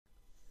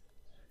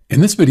In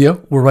this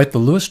video, we'll write the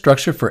Lewis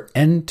structure for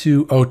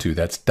N2O2,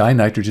 that's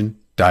dinitrogen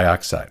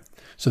dioxide.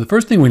 So the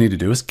first thing we need to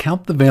do is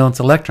count the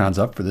valence electrons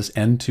up for this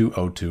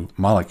N2O2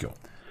 molecule.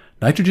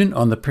 Nitrogen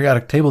on the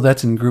periodic table,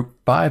 that's in group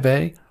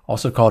 5A,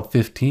 also called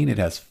 15. It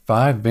has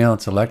 5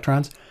 valence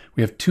electrons.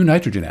 We have 2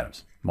 nitrogen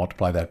atoms.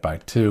 Multiply that by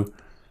 2.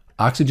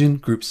 Oxygen,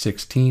 group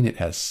 16, it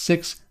has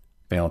 6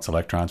 valence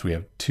electrons. We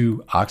have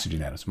 2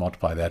 oxygen atoms.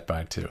 Multiply that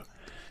by 2.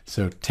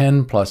 So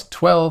 10 plus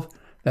 12,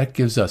 that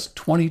gives us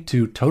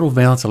 22 total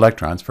valence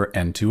electrons for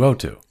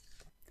N2O2.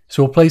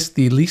 So we'll place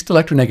the least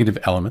electronegative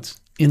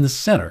elements in the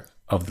center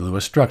of the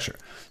Lewis structure.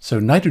 So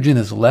nitrogen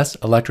is less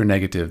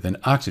electronegative than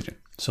oxygen.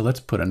 So let's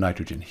put a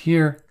nitrogen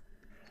here,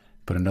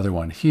 put another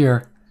one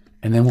here,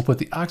 and then we'll put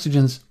the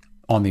oxygens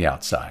on the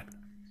outside.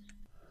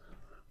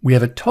 We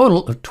have a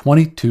total of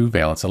 22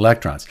 valence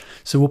electrons.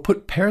 So we'll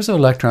put pairs of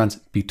electrons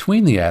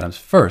between the atoms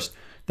first.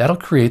 That'll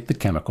create the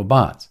chemical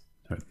bonds.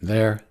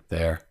 There,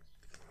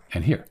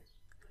 and here.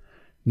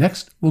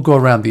 Next, we'll go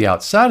around the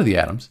outside of the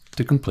atoms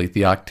to complete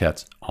the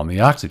octets on the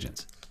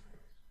oxygens.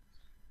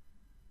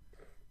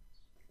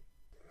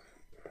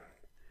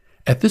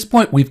 At this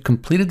point, we've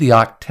completed the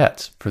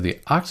octets for the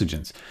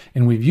oxygens,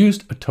 and we've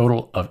used a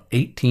total of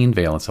 18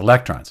 valence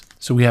electrons.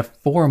 So we have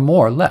 4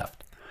 more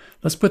left.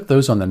 Let's put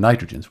those on the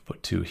nitrogens. We'll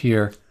put 2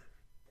 here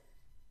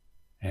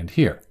and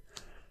here.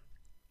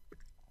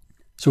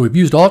 So we've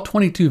used all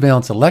 22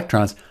 valence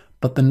electrons,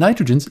 but the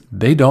nitrogens,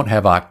 they don't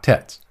have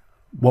octets.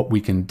 What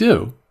we can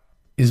do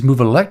is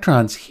move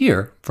electrons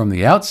here from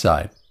the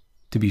outside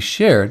to be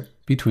shared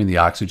between the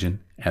oxygen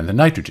and the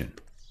nitrogen.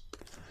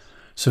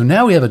 So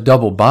now we have a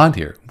double bond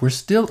here. We're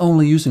still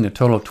only using a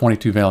total of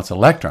 22 valence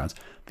electrons.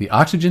 The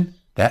oxygen,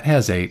 that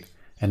has 8,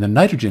 and the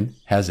nitrogen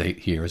has 8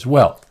 here as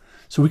well.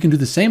 So we can do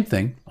the same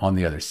thing on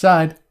the other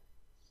side.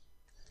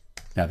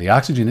 Now the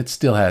oxygen, it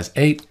still has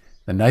 8.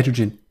 The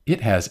nitrogen,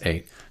 it has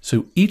 8.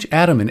 So each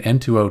atom in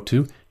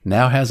N2O2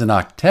 now has an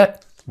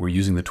octet. We're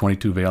using the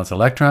 22 valence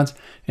electrons,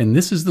 and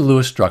this is the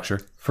Lewis structure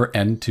for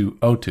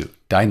N2O2,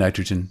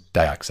 dinitrogen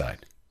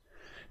dioxide.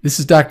 This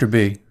is Dr.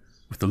 B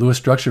with the Lewis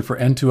structure for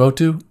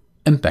N2O2,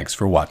 and thanks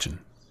for watching.